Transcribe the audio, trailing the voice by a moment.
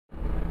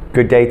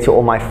Good day to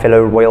all my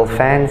fellow royal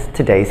fans.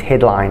 Today's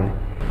headline: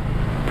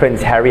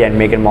 Prince Harry and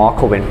Meghan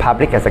Markle went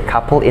public as a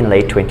couple in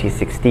late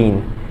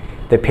 2016.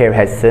 The pair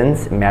has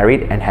since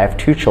married and have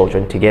 2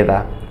 children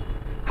together.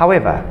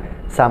 However,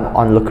 some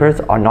onlookers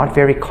are not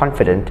very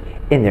confident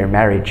in their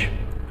marriage.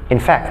 In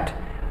fact,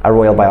 a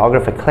royal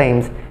biographer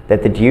claims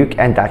that the Duke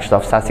and Duchess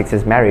of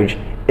Sussex's marriage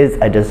is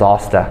a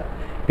disaster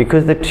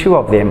because the 2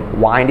 of them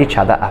wind each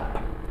other up.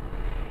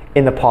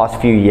 In the past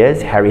few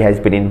years, Harry has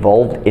been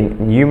involved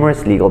in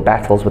numerous legal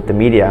battles with the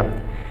media.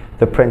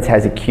 The prince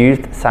has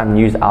accused some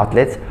news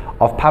outlets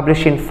of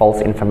publishing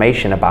false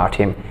information about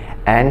him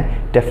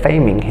and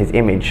defaming his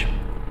image.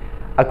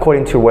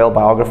 According to royal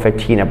biographer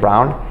Tina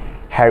Brown,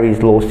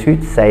 Harry's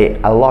lawsuits say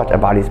a lot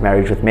about his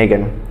marriage with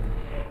Meghan.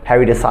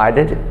 Harry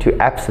decided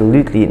to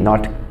absolutely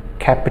not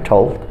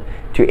capitulate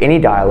to any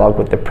dialogue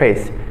with the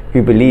press,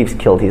 who believes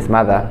killed his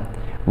mother,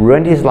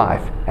 ruined his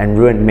life and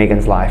ruined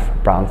Meghan's life,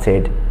 Brown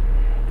said.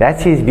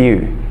 That's his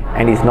view,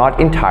 and he's not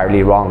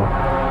entirely wrong.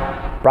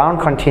 Brown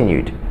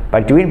continued,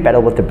 but doing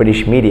battle with the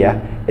British media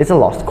is a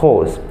lost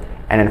cause,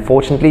 and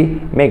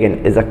unfortunately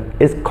Meghan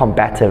is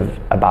combative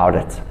about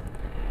it.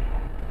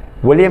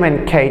 William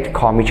and Kate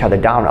calm each other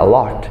down a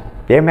lot.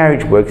 Their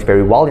marriage works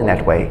very well in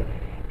that way.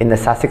 In the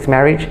Sussex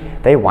marriage,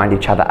 they wind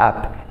each other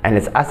up, and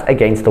it's us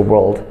against the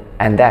world,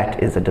 and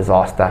that is a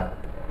disaster.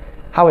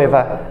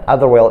 However,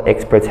 other royal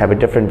experts have a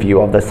different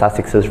view of the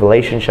Sussexes'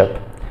 relationship.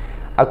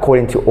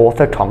 According to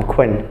author Tom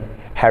Quinn,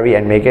 Harry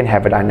and Meghan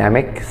have a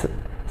dynamic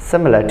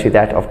similar to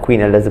that of Queen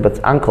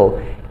Elizabeth's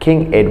uncle,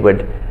 King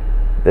Edward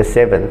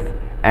VII,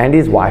 and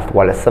his wife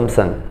Wallis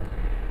Simpson.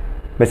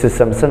 Mrs.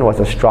 Simpson was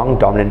a strong,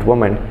 dominant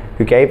woman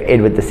who gave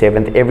Edward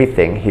VII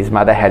everything his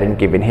mother hadn't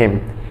given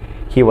him.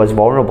 He was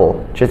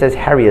vulnerable, just as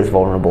Harry is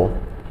vulnerable.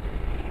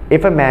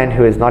 If a man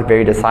who is not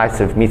very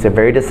decisive meets a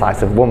very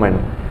decisive woman,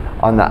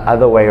 on the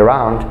other way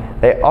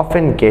around, they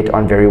often get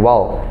on very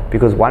well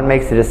because one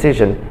makes the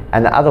decision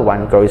and the other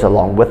one goes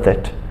along with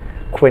it.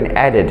 Quinn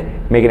added,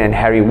 Meghan and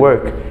Harry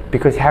work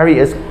because Harry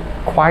is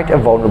quite a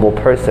vulnerable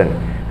person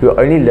who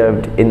only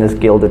lived in this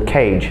gilded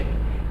cage.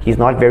 He's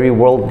not very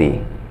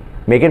worldly.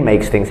 Meghan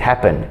makes things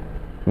happen.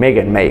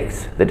 Meghan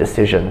makes the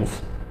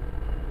decisions.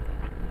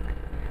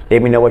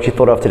 Let me know what you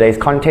thought of today's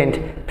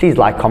content. Please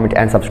like, comment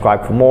and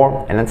subscribe for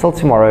more. And until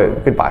tomorrow,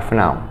 goodbye for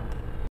now.